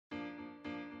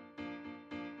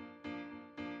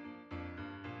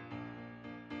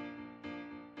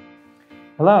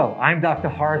Hello, I'm Dr.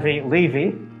 Harvey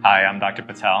Levy. Hi, I'm Dr.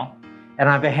 Patel. And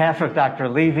on behalf of Dr.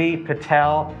 Levy,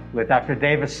 Patel, with Dr.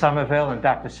 David Somerville and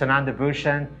Dr. Sananda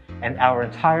Bhushan and our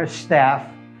entire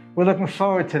staff, we're looking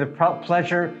forward to the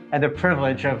pleasure and the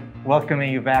privilege of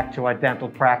welcoming you back to our dental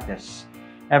practice.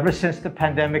 Ever since the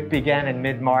pandemic began in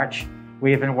mid-March,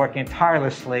 we have been working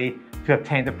tirelessly to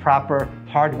obtain the proper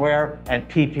hardware and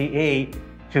PPE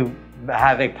to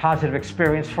have a positive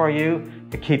experience for you,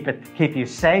 to keep you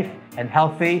safe and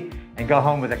healthy, and go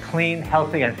home with a clean,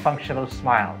 healthy, and functional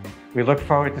smile. We look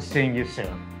forward to seeing you soon.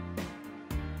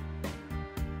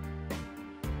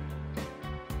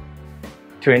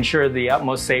 To ensure the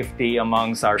utmost safety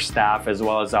amongst our staff as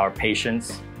well as our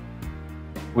patients,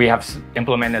 we have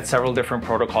implemented several different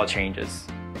protocol changes,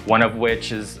 one of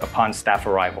which is upon staff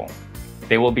arrival.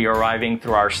 They will be arriving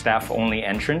through our staff-only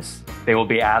entrance. They will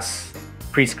be asked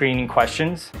pre-screening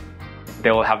questions.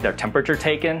 They will have their temperature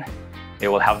taken. They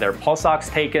will have their pulse ox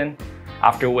taken,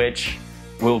 after which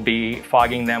we'll be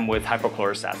fogging them with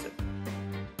hypochlorous acid.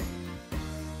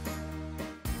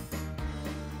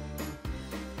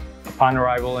 Upon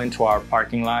arrival into our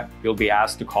parking lot, you'll be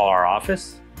asked to call our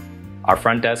office. Our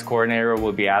front desk coordinator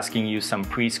will be asking you some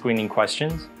pre-screening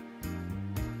questions.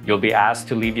 You'll be asked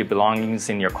to leave your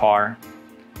belongings in your car,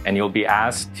 and you'll be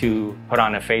asked to put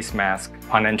on a face mask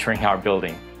upon entering our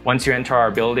building. Once you enter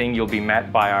our building, you'll be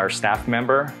met by our staff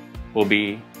member who will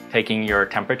be taking your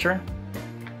temperature,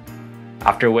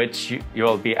 after which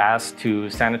you'll be asked to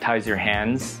sanitize your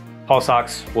hands. Pulse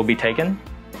ox will be taken,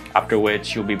 after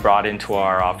which you'll be brought into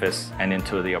our office and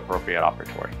into the appropriate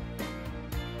operatory.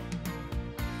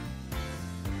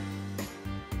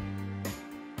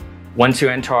 Once you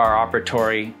enter our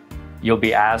operatory, you'll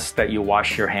be asked that you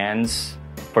wash your hands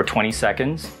for 20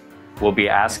 seconds. We'll be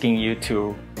asking you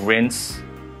to rinse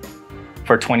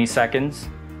for 20 seconds,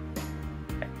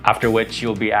 after which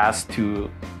you'll be asked to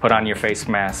put on your face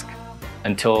mask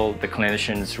until the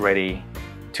clinician's ready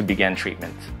to begin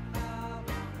treatment.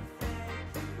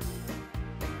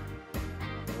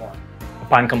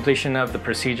 Upon completion of the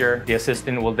procedure, the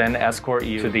assistant will then escort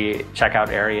you to the checkout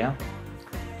area.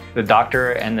 The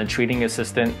doctor and the treating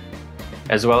assistant,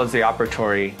 as well as the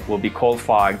operatory, will be cold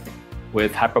fogged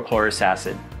with hypochlorous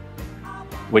acid,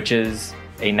 which is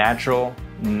a natural,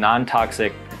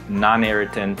 non-toxic,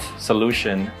 non-irritant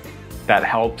solution that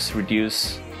helps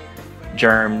reduce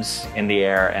germs in the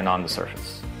air and on the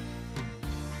surface.